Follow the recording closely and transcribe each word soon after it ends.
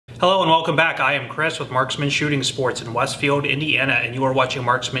Hello and welcome back. I am Chris with Marksman Shooting Sports in Westfield, Indiana, and you are watching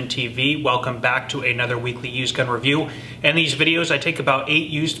Marksman TV. Welcome back to another weekly used gun review. In these videos, I take about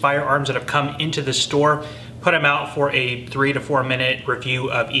 8 used firearms that have come into the store, put them out for a 3 to 4 minute review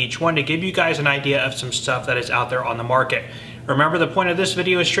of each one to give you guys an idea of some stuff that is out there on the market. Remember, the point of this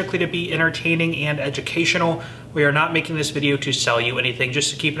video is strictly to be entertaining and educational. We are not making this video to sell you anything, just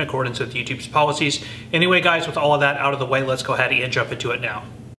to keep in accordance with YouTube's policies. Anyway, guys, with all of that out of the way, let's go ahead and jump into it now.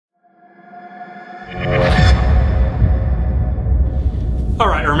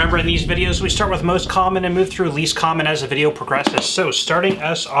 Alright, remember in these videos we start with most common and move through least common as the video progresses. So starting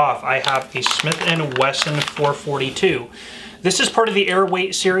us off, I have a Smith & Wesson 442. This is part of the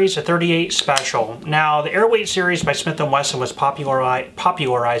Airweight series, a 38 special. Now, the Airweight series by Smith & Wesson was popularized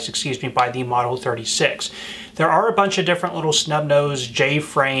by the Model 36. There are a bunch of different little snub-nose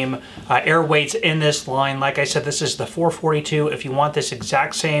J-frame Airweights in this line. Like I said, this is the 442. If you want this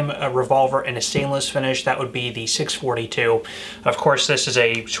exact same revolver in a stainless finish, that would be the 642. Of course, this is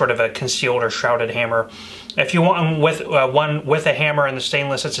a sort of a concealed or shrouded hammer. If you want one with a hammer in the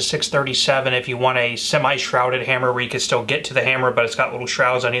stainless, it's a 637. If you want a semi-shrouded hammer where you can still get to the hammer, but it's got little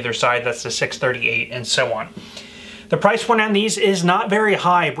shrouds on either side, that's the 638, and so on. The price point on these is not very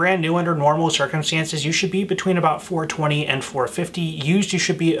high. Brand new under normal circumstances, you should be between about $420 and $450. Used, you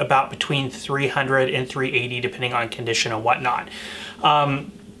should be about between $300 and $380, depending on condition and whatnot.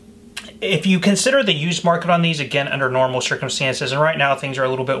 If you consider the used market on these, again, under normal circumstances, and right now things are a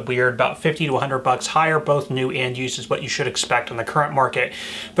little bit weird, about 50 to 100 bucks higher, both new and used is what you should expect on the current market.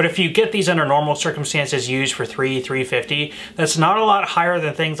 But if you get these under normal circumstances used for $350, that's not a lot higher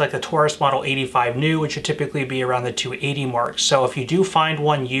than things like the Taurus Model 85 new, which would typically be around the $280 mark. So if you do find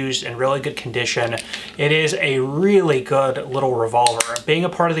one used in really good condition, it is a really good little revolver. Being a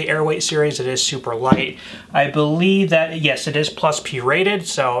part of the Airweight series, it is super light. I believe that, yes, it is Plus P rated,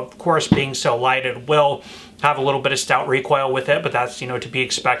 so of course, being so light, it will have a little bit of stout recoil with it, but that's, to be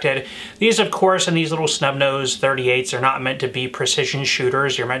expected. These, of course, and these little snub-nose 38s are not meant to be precision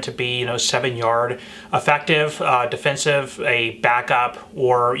shooters. You're meant to be, 7-yard effective, defensive, a backup,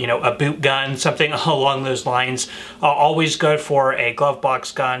 or, a boot gun, something along those lines. Always good for a glove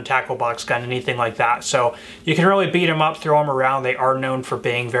box gun, tackle box gun, anything like that. So you can really beat them up, throw them around. They are known for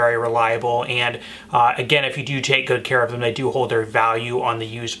being very reliable. And again, if you do take good care of them, they do hold their value on the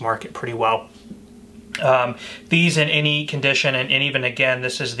used market pretty well. These in any condition, and even again,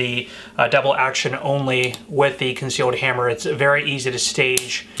 this is the double action only with the concealed hammer. It's very easy to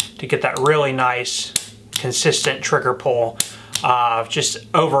stage to get that really nice, consistent trigger pull. Just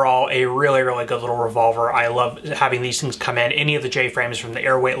overall, a really, really good little revolver. I love having these things come in. Any of the J-frames from the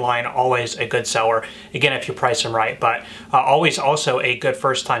Airweight line, always a good seller. Again, if you price them right, but always also a good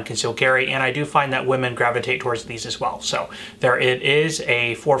first-time concealed carry, and I do find that women gravitate towards these as well. So there it is,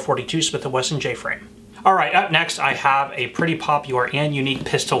 a 442 Smith & Wesson J-frame. All right, up next, I have a pretty popular and unique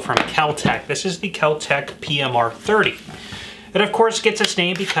pistol from Keltec. This is the Keltec PMR30. It, of course, gets its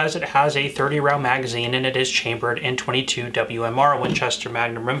name because it has a 30-round magazine, and it is chambered in 22 WMR, Winchester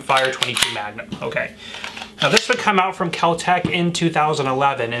Magnum rimfire 22 Magnum. Okay. Now, this would come out from Keltec in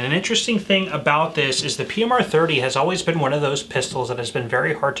 2011, and an interesting thing about this is the PMR30 has always been one of those pistols that has been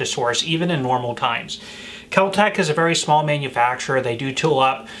very hard to source, even in normal times. Keltec is a very small manufacturer. They do tool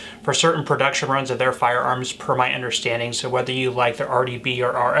up for certain production runs of their firearms, per my understanding. So whether you like the RDB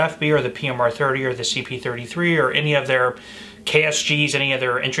or RFB or the PMR30 or the CP33 or any of their KSGs, any of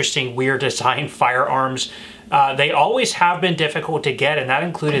their interesting, weird design firearms, they always have been difficult to get, and that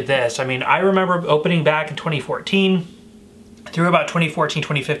included this. I mean, I remember opening back in 2014, through about 2014,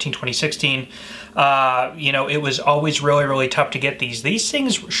 2015, 2016, it was always really, really tough to get these. These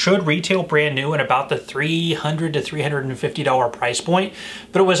things should retail brand new at about the $300 to $350 price point,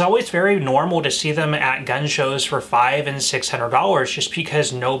 but it was always very normal to see them at gun shows for $500 and $600 just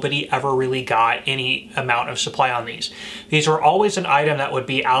because nobody ever really got any amount of supply on these. These were always an item that would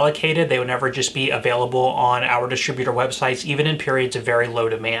be allocated. They would never just be available on our distributor websites, even in periods of very low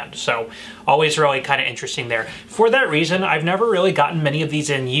demand. So always really kind of interesting there. For that reason, I've never really gotten many of these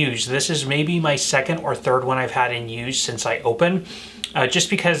in used. This is maybe my second or third one I've had in used since I opened, just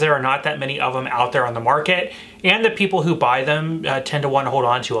because there are not that many of them out there on the market, and the people who buy them tend to want to hold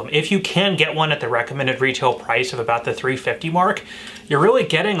on to them. If you can get one at the recommended retail price of about the $350 mark, you're really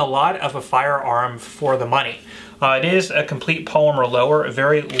getting a lot of a firearm for the money. It is a complete polymer lower, a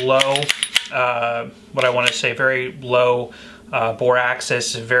very low, very low bore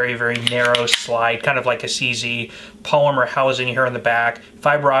axis, very, very narrow slide, kind of like a CZ, polymer housing here in the back,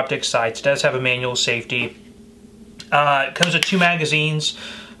 fiber optic sights. It does have a manual safety. It comes with 2 magazines.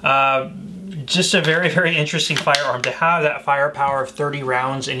 just a very, very interesting firearm to have that firepower of 30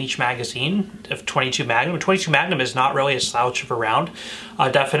 rounds in each magazine of 22 Magnum. 22 Magnum is not really a slouch of a round.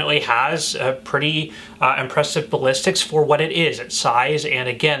 Definitely has a pretty impressive ballistics for what it is, its size, and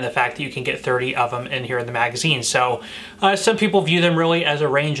again, the fact that you can get 30 of them in here in the magazine. So some people view them really as a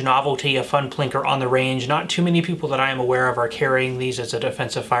range novelty, a fun plinker on the range. Not too many people that I am aware of are carrying these as a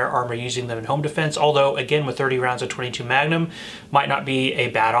defensive firearm or using them in home defense, although again, with 30 rounds of 22 Magnum, might not be a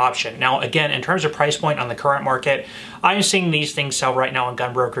bad option. Now again, in terms of price point on the current market, I'm seeing these things sell right now on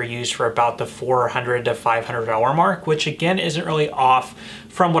Gunbroker used for about the $400 to $500 mark, which again isn't really off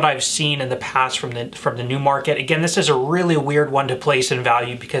from what I've seen in the past from the new market. Again, this is a really weird one to place in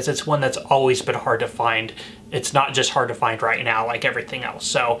value because it's one that's always been hard to find. It's not just hard to find right now like everything else.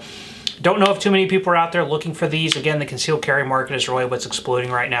 So don't know if too many people are out there looking for these. Again, the concealed carry market is really what's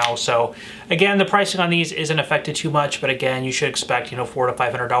exploding right now. So again, the pricing on these isn't affected too much, but again, you should expect, you know, $400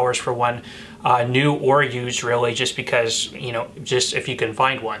 to $500 for one, new or used, really, just because, you know, just if you can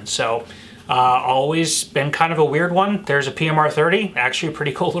find one. So always been kind of a weird one. There's a PMR30, actually a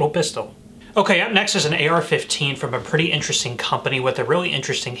pretty cool little pistol. Okay, up next is an AR-15 from a pretty interesting company with a really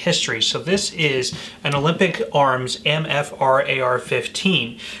interesting history. So this is an Olympic Arms MFR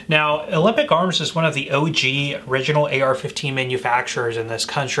AR-15. Now, Olympic Arms is one of the OG original AR-15 manufacturers in this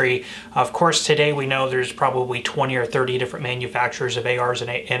country. Of course, today we know there's probably 20 or 30 different manufacturers of ARs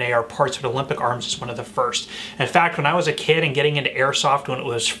and AR parts, but Olympic Arms is one of the first. In fact, when I was a kid and getting into airsoft, when it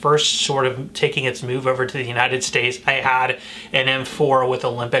was first sort of taking its move over to the United States, I had an M4 with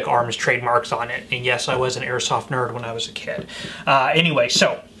Olympic Arms trademark on it. And yes, I was an airsoft nerd when I was a kid. Anyway,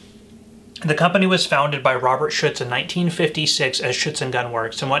 so the company was founded by Robert Schutz in 1956 as Schutz and Gun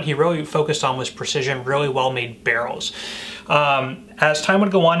Works, and what he really focused on was precision, really well-made barrels. As time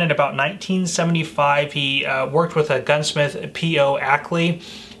would go on, in about 1975, he worked with a gunsmith, P.O. Ackley,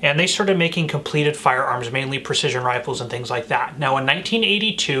 and they started making completed firearms, mainly precision rifles and things like that. Now in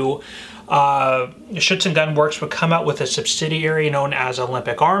 1982, Schutz and Gun Works would come out with a subsidiary known as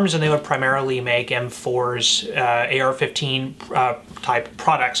Olympic Arms, and they would primarily make M4s, AR-15 type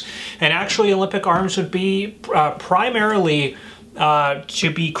products. And actually Olympic Arms would be primarily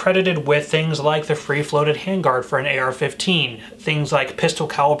to be credited with things like the free-floated handguard for an AR-15, things like pistol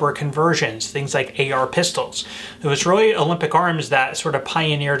caliber conversions, things like AR pistols. It was really Olympic Arms that sort of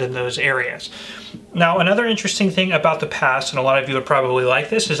pioneered in those areas. Now, another interesting thing about the past, and a lot of you would probably like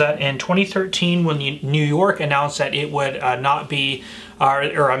this, is that in 2013, when New York announced that it would not be,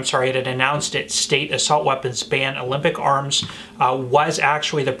 it had announced its state assault weapons ban, Olympic Arms was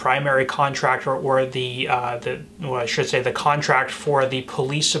actually the primary contractor, or I should say the contract for the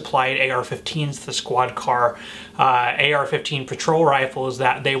police-supplied AR-15s, the squad car AR-15 patrol rifles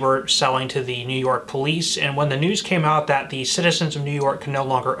that they were selling to the New York police. And when the news came out that the citizens of New York can no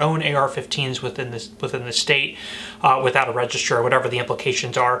longer own AR-15s within the state without a register, or whatever the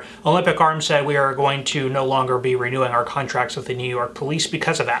implications are, Olympic Arms said we are going to no longer be renewing our contracts with the New York police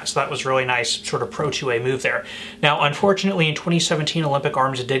because of that. So that was really nice, sort of pro-2A move there. Now, unfortunately, in 2017, Olympic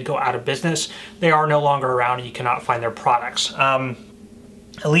Arms did go out of business. They are no longer around, and you cannot find their products.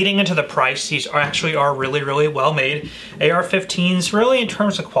 Leading into the price, these actually are really, really well made. AR-15s, really in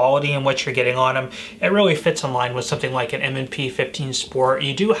terms of quality and what you're getting on them, it really fits in line with something like an M&P 15 Sport.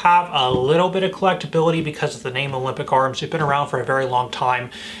 You do have a little bit of collectability because of the name Olympic Arms. They've been around for a very long time,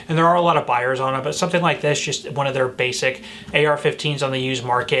 and there are a lot of buyers on it, but something like this, just one of their basic AR-15s on the used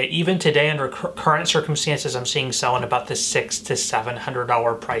market. Even today, under current circumstances, I'm seeing selling about the $600 to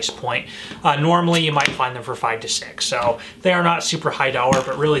 $700 price point. Normally, you might find them for $500 to $600, so they are not super high dollar,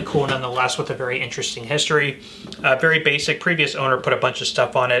 but really cool nonetheless, with a very interesting history. Very basic. Previous owner put a bunch of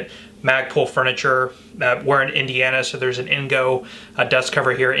stuff on it. Magpul furniture. We're in Indiana, so there's an Ingo dust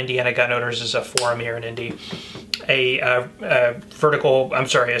cover here. Indiana Gun Owners is a forum here in Indy. A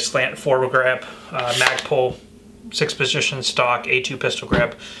slant foregrip, Magpul 6-position stock A2 pistol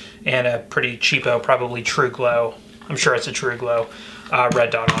grip, and a pretty cheapo, probably True Glow. I'm sure it's a True Glow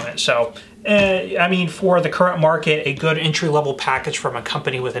red dot on it. So I mean, for the current market, a good entry-level package from a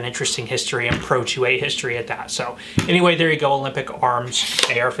company with an interesting history and pro-2A history at that. So anyway, there you go, Olympic Arms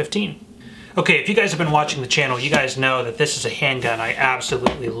AR-15. Okay, if you guys have been watching the channel, you guys know that this is a handgun I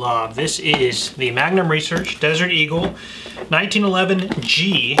absolutely love. This is the Magnum Research Desert Eagle 1911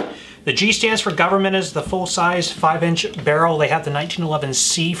 G. The G stands for government, is the full-size 5-inch barrel. They have the 1911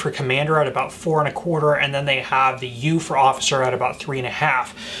 C for commander at about 4 1/4, and then they have the U for officer at about 3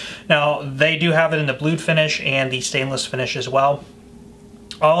 1/2. Now, they do have it in the blued finish and the stainless finish as well.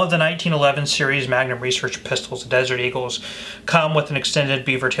 All of the 1911 series Magnum Research pistols, the Desert Eagles, come with an extended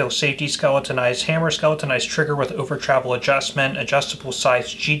beaver tail safety, skeletonized hammer, skeletonized trigger with over travel adjustment, adjustable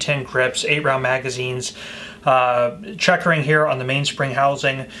sights, G10 grips, 8-round magazines, checkering here on the mainspring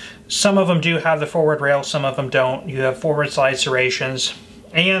housing. Some of them do have the forward rail, some of them don't. You have forward slide serrations.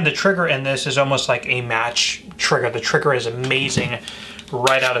 And the trigger in this is almost like a match trigger. The trigger is amazing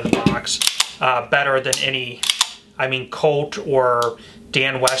right out of the box. Better than any, I mean, Colt or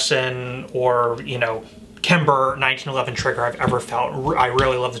Dan Wesson or, you know, Kimber 1911 trigger I've ever felt. I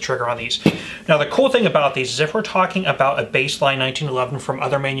really love the trigger on these. Now the cool thing about these is if we're talking about a baseline 1911 from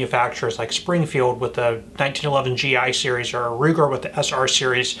other manufacturers like Springfield with the 1911 GI series, or Ruger with the SR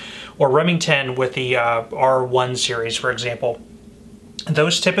series, or Remington with the R1 series, for example,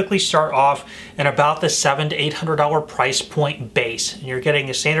 those typically start off in about the $700 to $800 price point base. And you're getting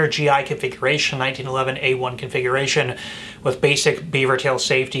a standard GI configuration, 1911 A1 configuration with basic beaver tail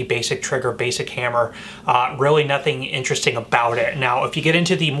safety, basic trigger, basic hammer. Really nothing interesting about it. Now, if you get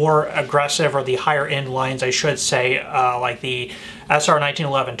into the more aggressive or the higher end lines, I should say, like the SR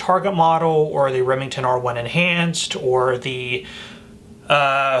 1911 Target model or the Remington R1 Enhanced or the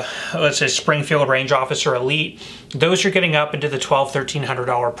let's say Springfield Range Officer Elite, those are getting up into the $1,200 to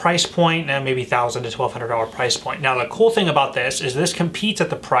 $1,300 price point, and maybe $1,000 to $1,200 price point. Now the cool thing about this is this competes at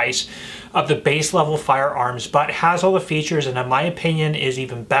the price of the base level firearms, but has all the features, and in my opinion is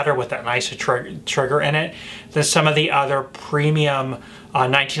even better with that nicer trigger in it than some of the other premium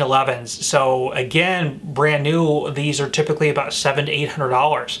 1911s. So again, brand new, these are typically about $700 to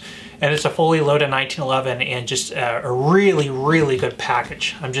 $800. And it's a fully loaded 1911 and just a really, really good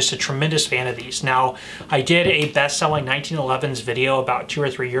package. I'm just a tremendous fan of these. Now, I did a best-selling 1911s video about 2 or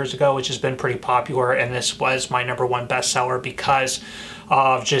 3 years ago, which has been pretty popular, and this was my #1 bestseller because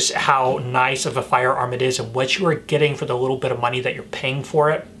of just how nice of a firearm it is and what you are getting for the little bit of money that you're paying for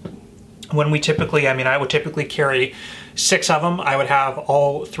it. When we typically, I mean, I would typically carry 6 of them. I would have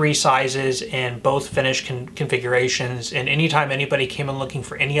all 3 sizes in both finish configurations, and anytime anybody came in looking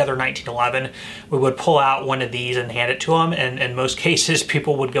for any other 1911, we would pull out one of these and hand it to them, and in most cases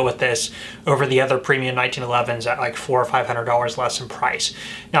people would go with this over the other premium 1911s at like $400 or $500 less in price.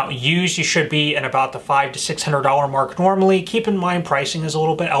 Now used, you should be in about the $500 to $600 mark normally. Keep in mind pricing is a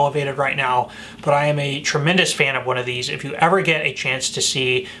little bit elevated right now, but I am a tremendous fan of one of these. If you ever get a chance to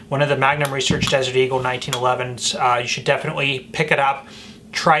see one of the Magnum Research Desert Eagle 1911s, you should definitely pick it up.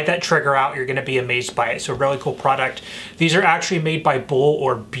 Try that trigger out. You're going to be amazed by it. So really cool product. These are actually made by Bull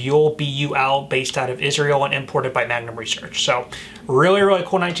or Buell, B-U-L, based out of Israel and imported by Magnum Research. So really, really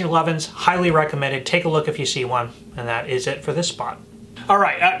cool 1911s. Highly recommended. Take a look if you see one. And that is it for this spot. All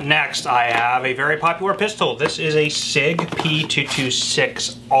right, up next I have a very popular pistol. This is a Sig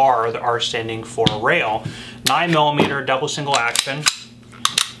P226R, the R standing for rail. 9mm double single action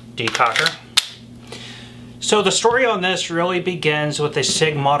decocker. So the story on this really begins with the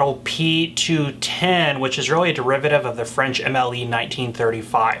Sig model P210, which is really a derivative of the French MLE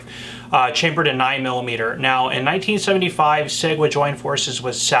 1935, chambered in 9mm. Now in 1975, Sig would join forces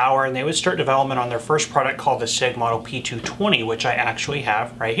with Sauer, and they would start development on their first product called the Sig model P220, which I actually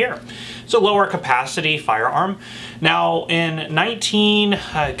have right here. It's a lower capacity firearm. Now in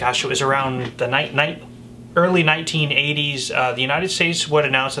it was around the early 1980s, the United States would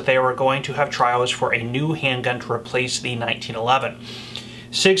announce that they were going to have trials for a new handgun to replace the 1911.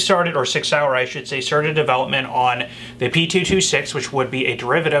 Sig Sauer, I should say, started development on the P226, which would be a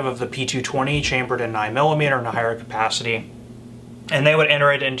derivative of the P220, chambered in 9mm and a higher capacity. And they would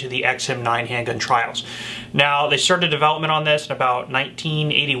enter it into the XM9 handgun trials. Now, they started development on this in about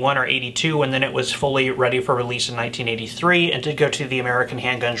 1981 or 82, and then it was fully ready for release in 1983, and did go to the American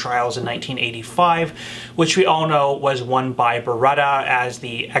handgun trials in 1985, which we all know was won by Beretta as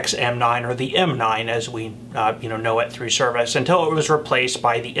the XM9, or the M9 as we know it through service, until it was replaced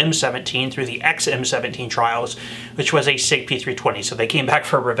by the M17 through the XM17 trials, which was a Sig P320, so they came back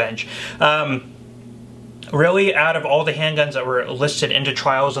for revenge. Really, out of all the handguns that were listed into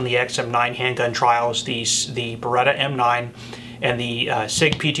trials in the XM9 handgun trials, the Beretta M9 and the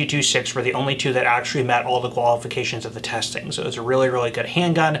Sig P226 were the only 2 that actually met all the qualifications of the testing. So it was a really, really good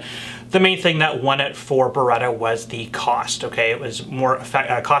handgun. The main thing that won it for Beretta was the cost. Okay, it was more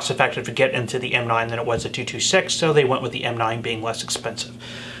cost effective to get into the M9 than it was the 226, so they went with the M9 being less expensive.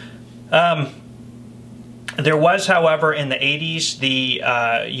 There was, however, in the 80s, the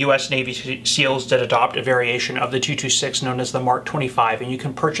U.S. Navy SEALs did adopt a variation of the 226 known as the Mark 25, and you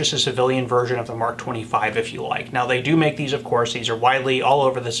can purchase a civilian version of the Mark 25 if you like. Now, they do make these, of course. These are widely all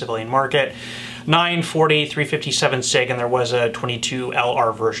over the civilian market. 9, 40, 357 Sig, and there was a 22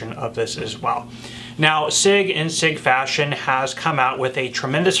 LR version of this as well. Now, Sig in Sig fashion has come out with a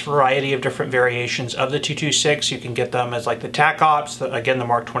tremendous variety of different variations of the 226. You can get them as like the TAC Ops, again the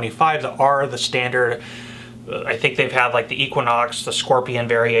Mark 25, the R, the Standard. I think they've had like the Equinox, the Scorpion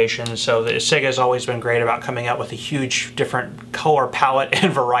variation. So the Sig has always been great about coming out with a huge different color palette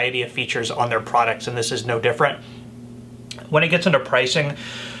and variety of features on their products, and this is no different. When it gets into pricing,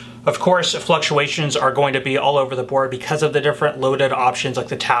 of course, fluctuations are going to be all over the board because of the different loaded options like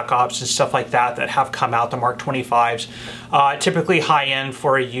the TAC Ops and stuff like that that have come out, the Mark 25s. Typically high end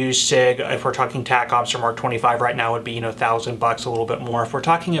for a used Sig, if we're talking TAC Ops or Mark 25 right now, would be, you know, $1,000, a little bit more. If we're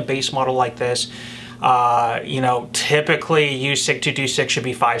talking a base model like this, you know, typically used Sig 226 should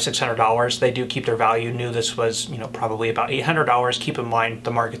be $500–600. They do keep their value. New, this was, you know, probably about $800. Keep in mind the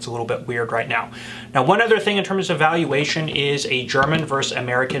market's a little bit weird right now. Now, one other thing in terms of valuation is a German versus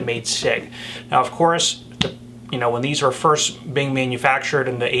American made Sig. Now, of course, you know, when these were first being manufactured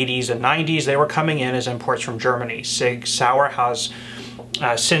in the 80s and 90s, they were coming in as imports from Germany. Sig Sauer has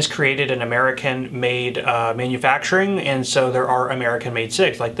since created an American-made manufacturing, and so there are American-made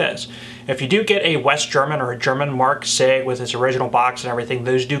Sigs like this. If you do get a West German or a German Mark Sig with its original box and everything,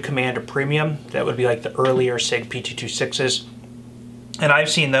 those do command a premium. That would be like the earlier Sig P226s. And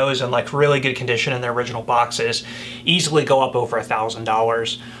I've seen those in like really good condition in their original boxes easily go up over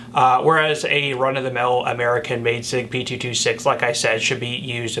 $1,000. Whereas a run-of-the-mill American-made Sig P226, like I said, should be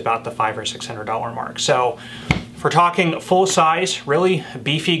used about the $500 or $600 mark. So if we're talking full size, really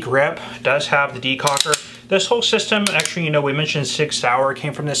beefy grip, does have the decocker. This whole system, actually, you know, we mentioned Sig Sauer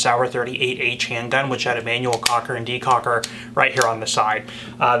came from the Sauer 38H handgun, which had a manual cocker and decocker right here on the side.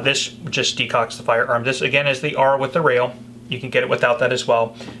 This just decocks the firearm. This, again, is the R with the rail. You can get it without that as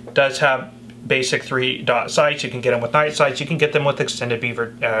well. It does have basic 3-dot sights. You can get them with night sights. You can get them with extended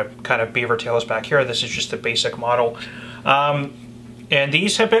beaver, kind of beaver tails back here. This is just the basic model. And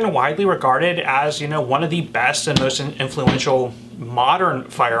these have been widely regarded as, you know, one of the best and most influential modern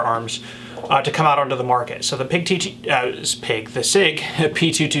firearms to come out onto the market. So the the Sig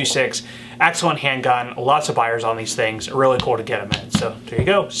P226, excellent handgun, lots of buyers on these things, really cool to get them in. So there you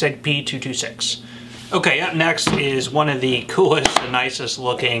go, Sig P226. Okay, up next is one of the coolest and nicest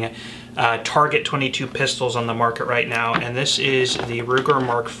looking Target 22 pistols on the market right now, and this is the Ruger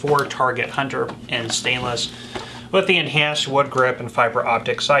Mark IV Target Hunter in stainless with the enhanced wood grip and fiber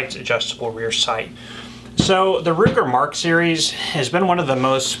optic sights, adjustable rear sight. So the Ruger Mark series has been one of the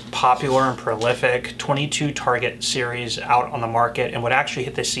most popular and prolific 22 target series out on the market, and would actually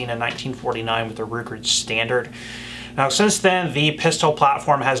hit the scene in 1949 with the Ruger Standard. Now, since then, the pistol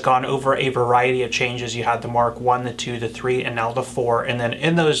platform has gone over a variety of changes. You had the Mark 1, the 2, the 3, and now the 4. And then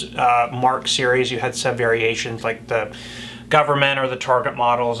in those Mark series, you had some variations like the government or the target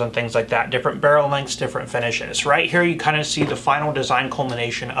models and things like that. Different barrel lengths, different finishes. Right here, you kind of see the final design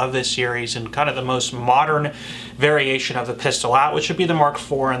culmination of this series and kind of the most modern variation of the pistol out, which would be the Mark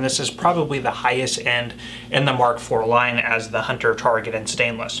IV. And this is probably the highest end in the Mark IV line as the Hunter Target in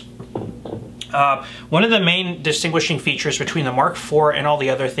stainless. One of the main distinguishing features between the Mark IV and all the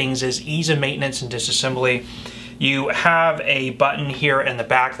other things is ease of maintenance and disassembly. You have a button here in the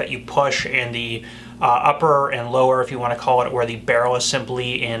back that you push, and the upper and lower, if you want to call it, where the barrel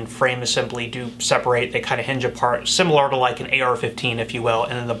assembly and frame assembly do separate. They kind of hinge apart, similar to like an AR-15, if you will,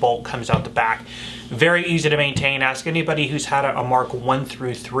 and then the bolt comes out the back. Very easy to maintain. Ask anybody who's had a Mark 1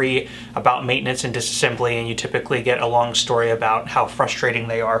 through 3 about maintenance and disassembly, and you typically get a long story about how frustrating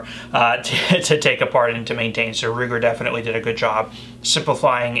they are to take apart and to maintain. So Ruger definitely did a good job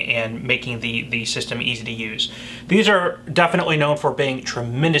simplifying and making the system easy to use. These are definitely known for being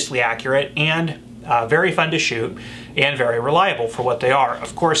tremendously accurate and very fun to shoot, and very reliable for what they are.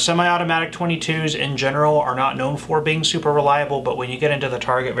 Of course, semi-automatic 22s in general are not known for being super reliable, but when you get into the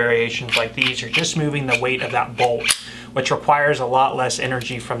target variations like these, you're just moving the weight of that bolt, which requires a lot less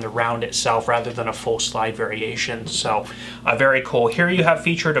energy from the round itself rather than a full slide variation. So very cool. Here you have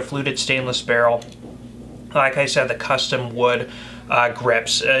featured a fluted stainless barrel. Like I said, the custom wood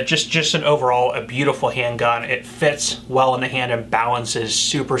grips. Just an overall a beautiful handgun. It fits well in the hand and balances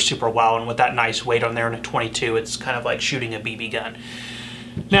super well, and with that nice weight on there in a 22, it's kind of like shooting a BB gun.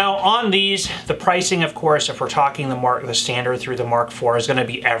 Now on these, the pricing, of course, if we're talking the Standard through the Mark IV, is going to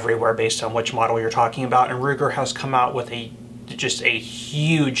be everywhere based on which model you're talking about, and Ruger has come out with just a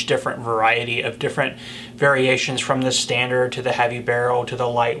huge different variety of different variations, from the Standard to the heavy barrel to the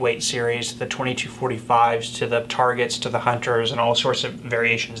lightweight series to the 2245s to the Targets to the Hunters and all sorts of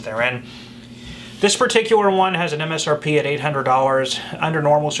variations therein. This particular one has an MSRP at $800. Under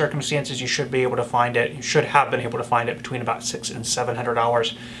normal circumstances, you should be able to find it. You should have been able to find it between about $600 and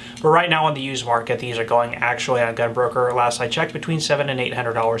 $700. But right now on the used market, these are going actually on Gunbroker, last I checked, between $700 and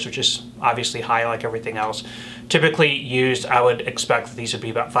 $800, which is obviously high like everything else. Typically used, I would expect that these would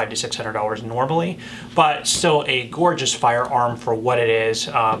be about $500 to $600 normally, but still a gorgeous firearm for what it is.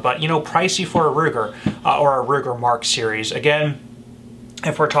 But you know, pricey for a Ruger or a Ruger Mark series. Again,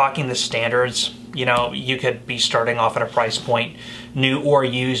 if we're talking the standards, you know, you could be starting off at a price point, new or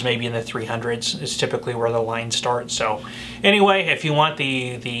used, maybe in the 300s is typically where the line starts. So anyway, if you want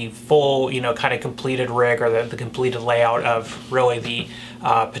the full, you know, kind of completed rig, or the completed layout of really the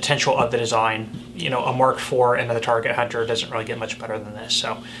potential of the design, you know, a Mark IV and the Target Hunter doesn't really get much better than this.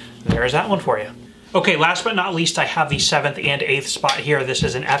 So there's that one for you. Okay, last but not least, I have the 7th and 8th spot here. This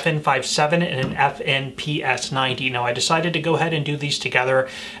is an FN57 and an FNPS90. Now, I decided to go ahead and do these together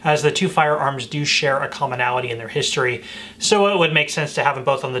as the two firearms do share a commonality in their history, so it would make sense to have them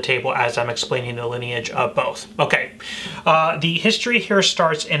both on the table as I'm explaining the lineage of both. Okay, the history here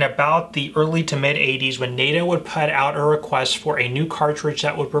starts in about the early to mid-80s when NATO would put out a request for a new cartridge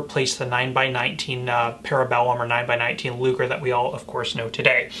that would replace the 9x19 Parabellum or 9x19 Luger that we all, of course, know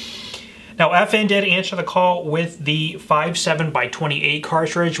today. Now, FN did answer the call with the 57x28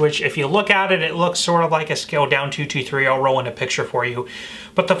 cartridge, which if you look at it, it looks sort of like a scaled down 223. I'll roll in a picture for you.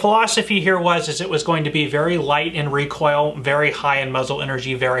 But the philosophy here is it was going to be very light in recoil, very high in muzzle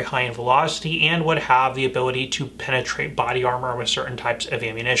energy, very high in velocity, and would have the ability to penetrate body armor with certain types of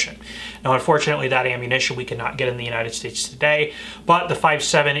ammunition. Now, unfortunately, that ammunition we cannot get in the United States today, but the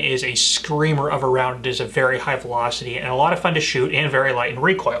 5.7 is a screamer of a round. It is a very high velocity and a lot of fun to shoot and very light in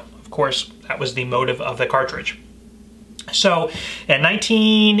recoil. Of course, that was the motive of the cartridge. So in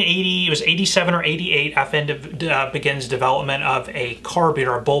 1980, it was 87 or 88, FN begins development of a carbine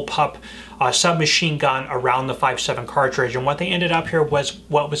or a bullpup submachine gun around the 5.7 cartridge. And what they ended up here was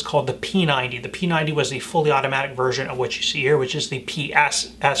what was called the P90. The P90 was the fully automatic version of what you see here, which is the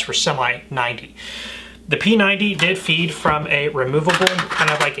PS, S for semi-90. The P90 did feed from a removable,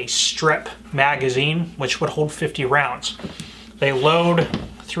 kind of like a strip magazine, which would hold 50 rounds. They load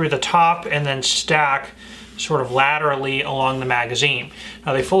through the top and then stack sort of laterally along the magazine.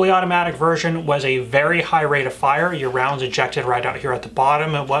 Now, the fully automatic version was a very high rate of fire. Your rounds ejected right out here at the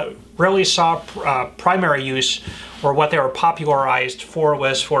bottom, and what really saw primary use, or what they were popularized for,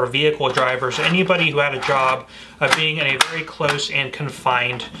 was for vehicle drivers, anybody who had a job of being in a very close and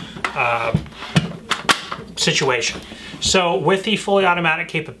confined situation. So with the fully automatic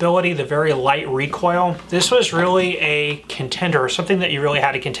capability, the very light recoil, this was really a contender, something that you really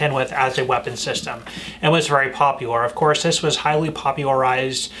had to contend with as a weapon system, and was very popular. Of course, this was highly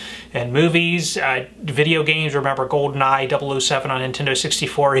popularized in movies, video games. Remember GoldenEye 007 on Nintendo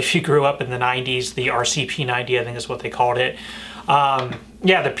 64 if you grew up in the 90s. The RCP90, I think is what they called it.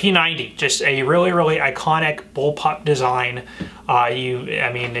 Yeah, the P90, just a really, really iconic bullpup design. I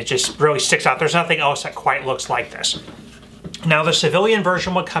mean, it just really sticks out. There's nothing else that quite looks like this. Now, the civilian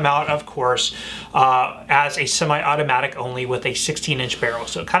version would come out, of course, as a semi-automatic only with a 16-inch barrel.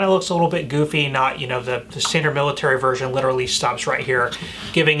 So it kind of looks a little bit goofy, not, you know, the standard military version literally stops right here,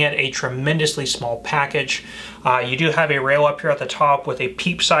 giving it a tremendously small package. You do have a rail up here at the top with a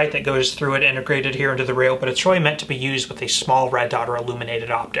peep sight that goes through it, integrated here into the rail, but it's really meant to be used with a small red dot or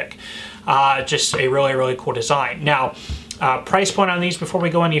illuminated optic. Just a really, really cool design. Now, price point on these before we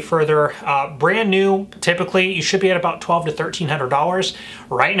go any further, brand new, typically you should be at about $1,200 to $1,300.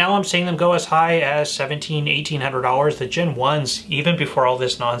 Right now I'm seeing them go as high as $1,700, $1,800. The Gen 1s, even before all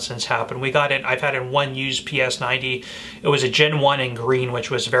this nonsense happened, we got it, I've had in one used PS90. It was a Gen 1 in green,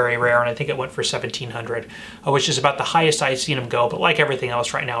 which was very rare, and I think it went for $1,700, which is about the highest I've seen them go, but like everything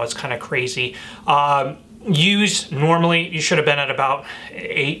else right now, it's kind of crazy. Used, normally you should have been at about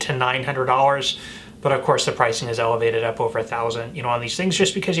 $800 to $900. But of course the pricing is elevated up over $1,000, you know, on these things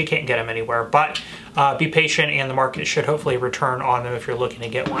just because you can't get them anywhere. But be patient, and the market should hopefully return on them if you're looking to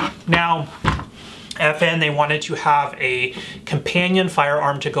get one. Now, FN, they wanted to have a companion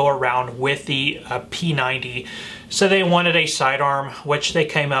firearm to go around with the P90. So they wanted a sidearm, which they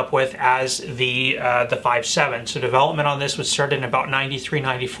came up with as the 5.7. So development on this would start in about 93,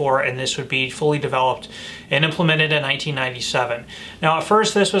 94, and this would be fully developed and implemented in 1997. Now, at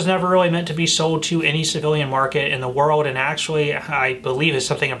first, this was never really meant to be sold to any civilian market in the world, and actually, I believe it's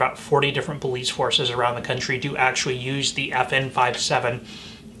something about 40 different police forces around the country do actually use the FN 5.7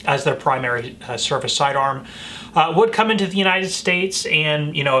 as their primary service sidearm. Would come into the United States,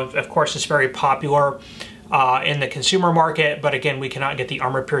 and, you know, of course, it's very popular in the consumer market, but again, we cannot get the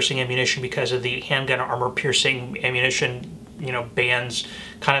armor-piercing ammunition because of the handgun armor-piercing ammunition, you know, bans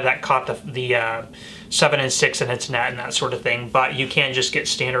kind of that caught the 7 and 6 in its net and that sort of thing. But you can just get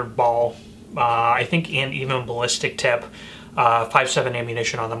standard ball, I think, and even ballistic tip. 5.7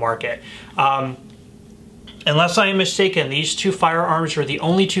 ammunition on the market. Unless I am mistaken, these two firearms are the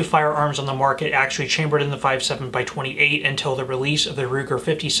only two firearms on the market actually chambered in the 5.7x28 until the release of the Ruger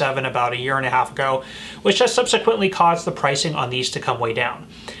 57 about a year and a half ago, which has subsequently caused the pricing on these to come way down.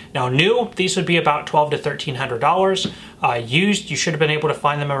 Now new, these would be about $1,200 to $1,300. Used, you should have been able to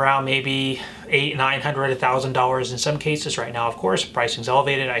find them around maybe $800, $900, $1,000 in some cases. Right now, of course, pricing's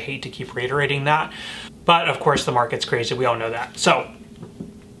elevated. I hate to keep reiterating that, but of course the market's crazy. We all know that. So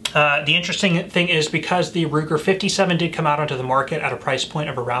the interesting thing is, because the Ruger 57 did come out onto the market at a price point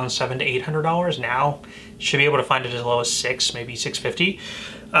of around $700 to $800, now you should be able to find it as low as $600, maybe $650.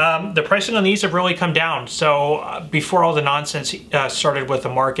 The pricing on these have really come down. So before all the nonsense started with the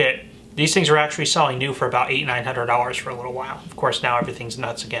market, these things were actually selling new for about $800, $900 for a little while. Of course, now everything's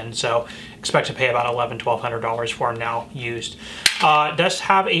nuts again, so expect to pay about $1,100, $1,200 for them now used. It does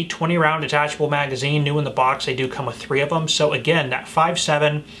have a 20-round detachable magazine, new in the box. They do come with 3 of them. So again, that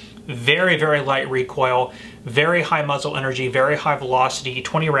 5.7, very, very light recoil, very high muzzle energy, very high velocity,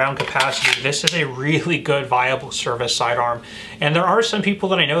 20-round capacity. This is a really good, viable service sidearm. And there are some people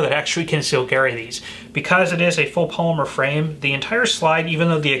that I know that actually can still carry these. Because it is a full polymer frame, the entire slide, even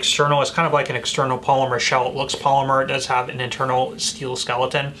though the external is kind of like an external polymer shell, it looks polymer, it does have an internal steel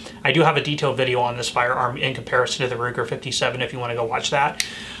skeleton. I do have a detailed video on this firearm in comparison to the Ruger 57 if you want to go watch that.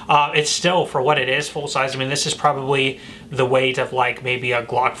 It's still, for what it is, full size. I mean, this is probably the weight of like maybe a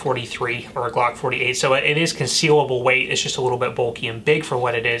Glock 43 or a Glock 48. So it is concealable weight. It's just a little bit bulky and big for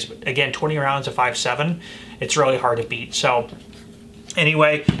what it is. But again, 20 rounds of 5.7, it's really hard to beat. So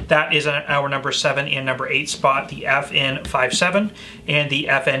anyway, that is our number 7 and number 8 spot, the FN 5.7 and the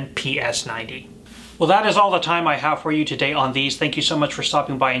FN PS90. Well, that is all the time I have for you today on these. Thank you so much for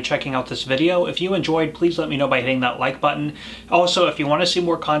stopping by and checking out this video. If you enjoyed, please let me know by hitting that like button. Also, if you want to see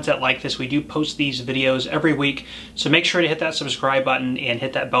more content like this, we do post these videos every week, so make sure to hit that subscribe button and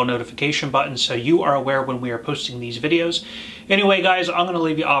hit that bell notification button so you are aware when we are posting these videos. Anyway, guys, I'm going to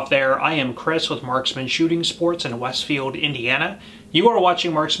leave you off there. I am Chris with Marksman Shooting Sports in Westfield, Indiana. You are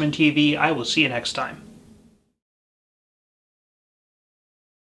watching Marksman TV. I will see you next time.